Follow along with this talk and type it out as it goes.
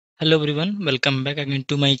Hello everyone, welcome back again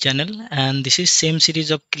to my channel, and this is same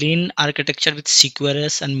series of clean architecture with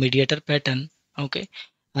CQRS and Mediator pattern. Okay,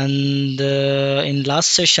 and in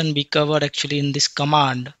last session we covered actually in this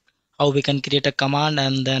command how we can create a command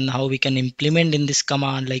and then how we can implement in this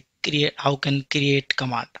command, like create how can create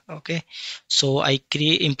command. Okay, so I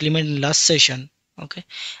create implement in last session. Okay,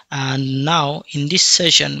 and now in this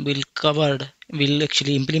session we'll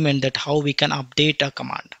actually implement that how we can update a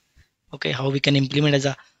command. Okay, how we can implement as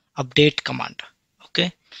a update command.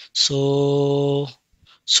 Okay, so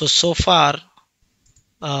so far,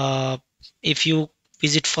 uh, if you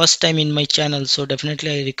visit first time in my channel, so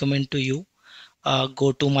definitely I recommend to you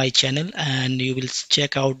go to my channel and you will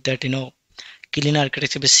check out that clean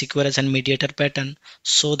architecture with CQRS and mediator pattern,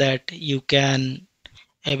 so that you can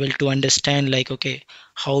able to understand like, okay,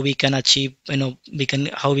 how we can achieve, we can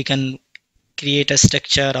how we can create a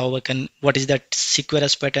structure, how we can, what is that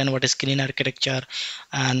CQRS pattern, what is clean architecture,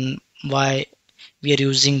 and why we are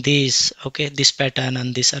using this, okay, this pattern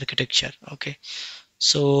and this architecture. Okay,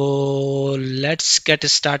 so let's get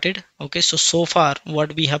started. Okay, so far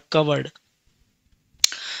what we have covered,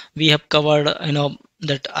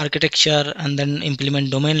 that architecture, and then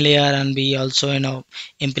implement domain layer, and we also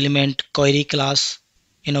implement query class,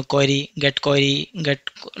 get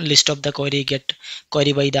list of the query, get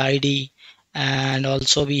query by the id, and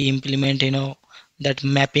also we implement that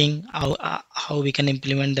mapping, how we can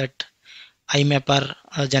implement that imapper,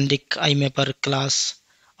 generic imapper class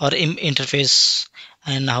or interface,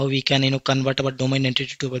 and how we can convert our domain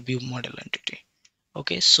entity to a view model entity.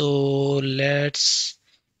 Okay, so let's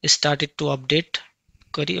start it to update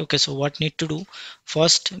query. Okay, so what need to do?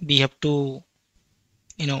 First we have to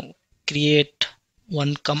you know create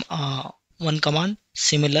one command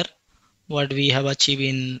similar what we have achieved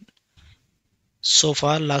in so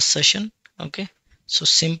far last session. Okay, so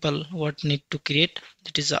simple what need to create,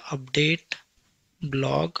 that is a update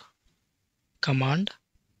blog command.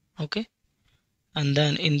 Okay, and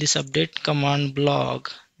then in this update command blog,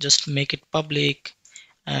 just make it public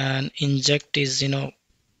and inject is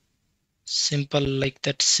simple like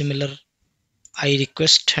that, similar I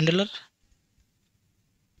request handler.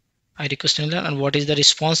 And what is the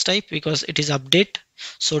response type? Because it is update,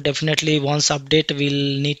 so definitely once update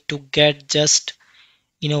we'll need to get just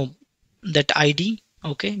you know that id.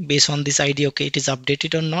 Okay, based on this id, okay, it is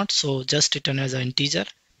updated or not, so just return as an integer,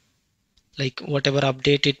 like whatever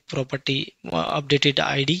updated property, updated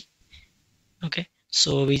id. Okay,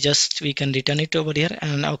 so we can return it over here.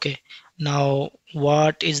 And okay, now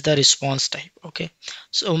what is the response type? Okay,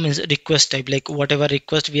 so means request type, like whatever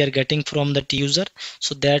request we are getting from that user,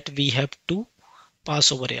 so that we have to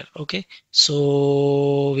pass over here. Okay,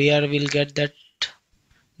 so where we'll get that,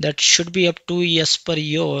 that should be up to as per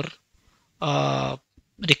your uh,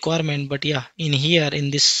 requirement. But yeah, in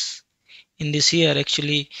this here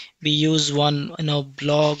actually we use one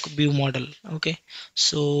blog view model. Okay,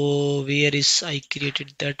 so where is I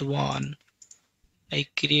created that one? I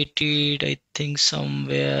created, I think,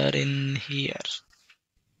 somewhere in here.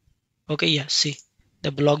 Okay, yeah, see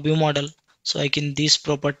the blog view model. So I can, this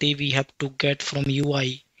property we have to get from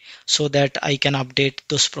UI, so that I can update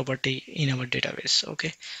those property in our database.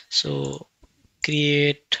 Okay, so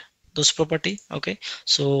create those property. Okay,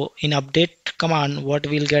 so in update command what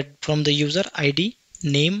we'll get from the user id,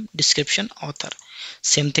 name, description, author,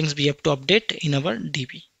 same things we have to update in our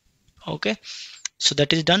db. Okay, so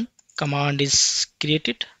that is done, command is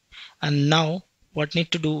created. And now what need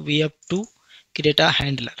to do, we have to create a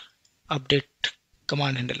handler, update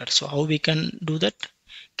command handler. So how we can do that?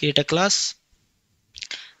 Create a class,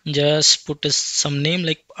 just put some name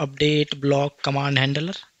like update block command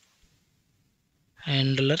handler.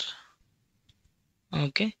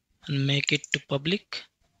 Okay, and make it to public,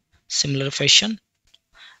 similar fashion.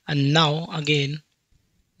 And now again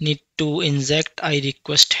need to inject I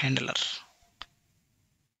request handler.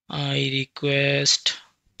 I request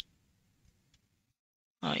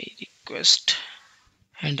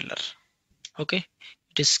handler. Okay,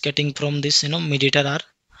 it is getting from this mediator R.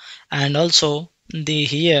 And also the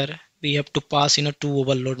here we have to pass two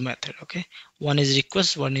overload method. Okay, one is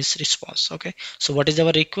request, one is response. Okay, so what is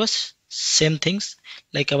our request? Same things,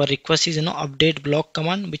 like our request is update block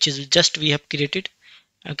command, which is just we have created.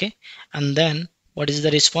 Okay, and then what is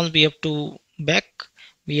the response? We have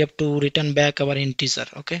to return back our integer.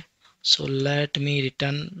 Okay, so let me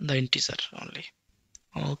return the integer only.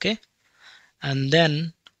 Okay, and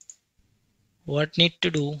then what need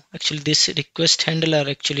to do, actually this request handler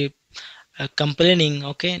actually complaining,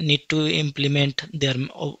 okay, need to implement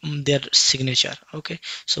their signature. Okay,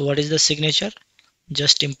 so what is the signature?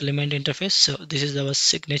 Just implement interface. So this is our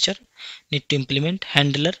signature, need to implement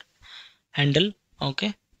handler handle.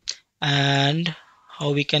 Okay, and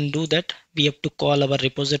how we can do that, we have to call our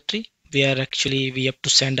repository where actually we have to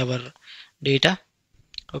send our data.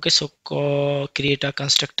 Okay, so create a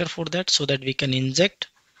constructor for that so that we can inject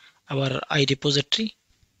our I repository,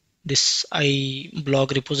 this I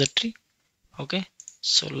blog repository. Okay,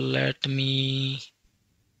 so let me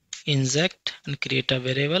inject and create a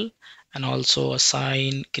variable, and also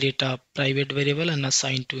assign, create a private variable and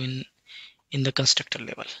assign to in the constructor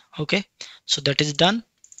level. Okay, so that is done.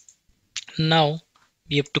 Now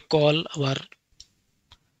we have to call our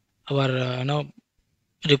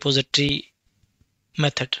repository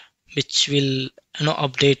method, which will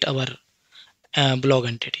update our blog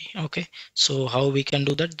entity. Okay, so how we can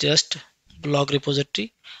do that, just blog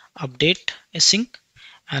repository update async,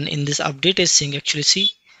 and in this update async actually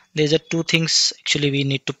see there's a two things actually we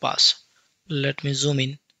need to pass. Let me zoom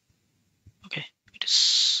in. Okay, it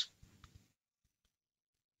is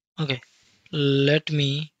okay. Let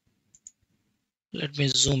me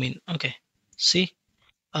zoom in. Okay, see,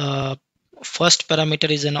 uh first parameter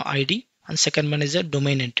is an id and second one is a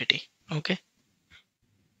domain entity. Okay,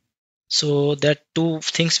 so that two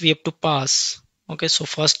things we have to pass. Okay, so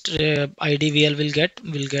first id will get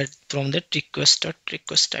from that request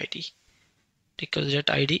id.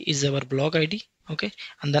 Request.id is our blog id. Okay,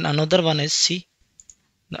 and then another one is, see,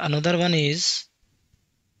 the another one is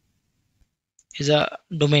a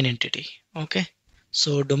domain entity. Okay,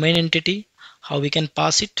 so domain entity, how we can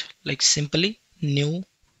pass it, like simply new,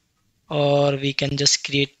 or we can just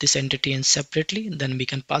create this entity and separately then we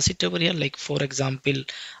can pass it over here, like for example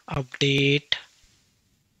update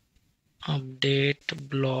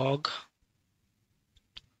blog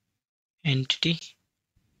entity.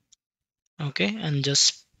 Okay, and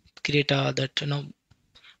just create a that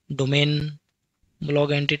domain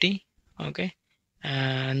blog entity. Okay,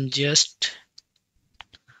 and just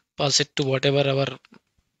pass it to whatever our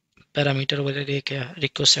parameter over here,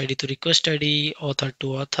 request id to request id, author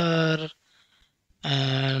to author,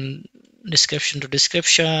 and description to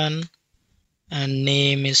description, and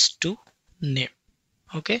name is to name.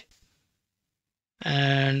 Okay,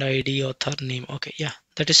 and id author name. Okay, yeah,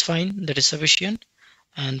 that is fine, that is sufficient.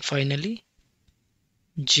 And finally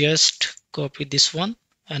just copy this one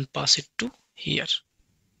and pass it to here.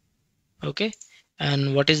 Okay,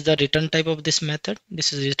 and what is the return type of this method?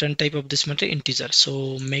 This is return type of this method integer,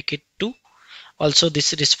 so make it to. Also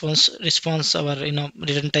this response our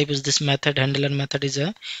return type is this method, handler method is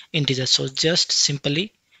a integer, so just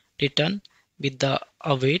simply return with the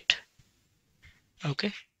await.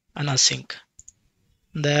 Okay, and async.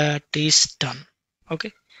 That is done.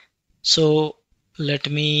 Okay, so let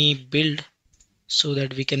me build so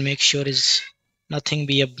that we can make sure is nothing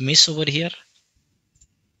we have missed over here.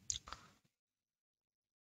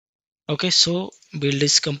 Okay, so build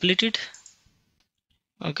is completed.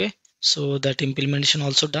 Okay, so that implementation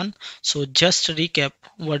also done. So just recap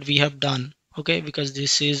what we have done. Okay, because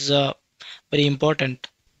this is very important.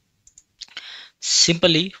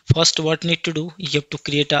 Simply first what need to do, you have to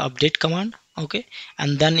create a update command. Okay,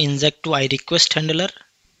 and then inject to I request handler,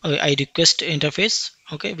 I request interface.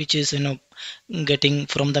 Okay, which is getting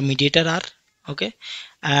from the mediator R. Okay,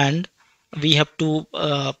 and we have to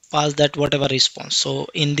pass that whatever response. So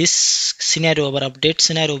in this scenario, our update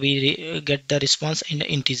scenario, we get the response in the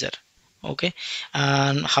integer. Okay,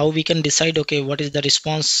 and how we can decide, okay, what is the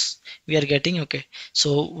response we are getting. Okay,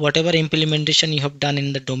 so whatever implementation you have done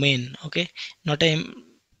in the domain. Okay, not a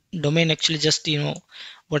domain, actually just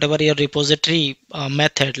whatever your repository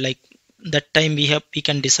method, like that time we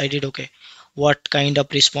can decide it. Okay, what kind of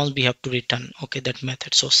response we have to return. Okay, that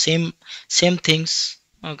method, so same things.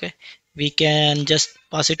 Okay, we can just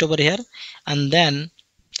pass it over here, and then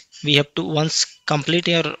we have to once complete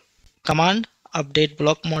your command, update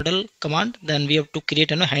block model command, then we have to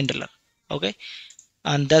create a handler. Okay,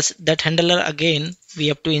 and thus that handler again we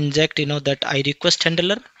have to inject that I request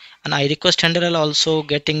handler, and I request handler also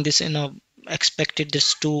getting this expected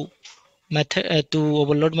this two method, to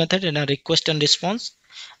overload method, and a request and response.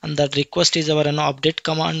 And that request is our update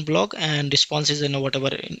command block, and response is whatever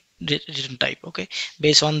return type. Okay,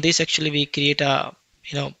 based on this actually we create a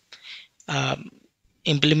you know um,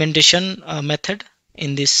 implementation method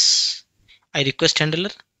in this I request handler.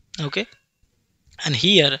 Okay, and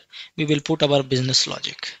here we will put our business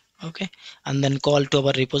logic. Okay, and then call to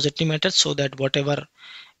our repository method, so that whatever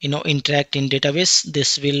interact in database,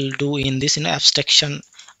 this will do in this abstraction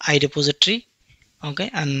I repository. Okay,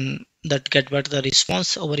 and that get back the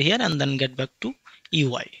response over here and then get back to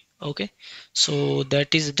UI. Okay, so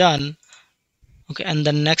that is done. Okay, and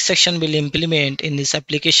the next section will implement in this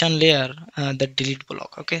application layer the delete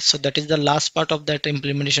block. Okay, so that is the last part of that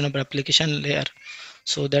implementation of application layer,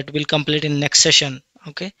 so that will complete in next session.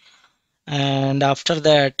 Okay, and after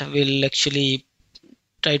that we'll actually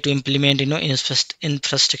try to implement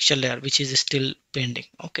infrastructure layer, which is still pending.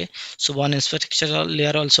 Okay, so one infrastructure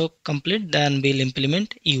layer also complete, then we'll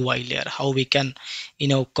implement UI layer, how we can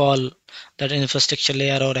call that infrastructure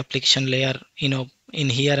layer or application layer in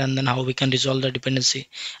here, and then how we can resolve the dependency.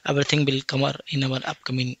 Everything will cover in our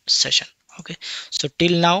upcoming session. Okay, so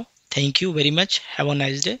till now, thank you very much, have a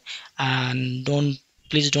nice day, and don't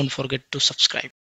please don't forget to subscribe.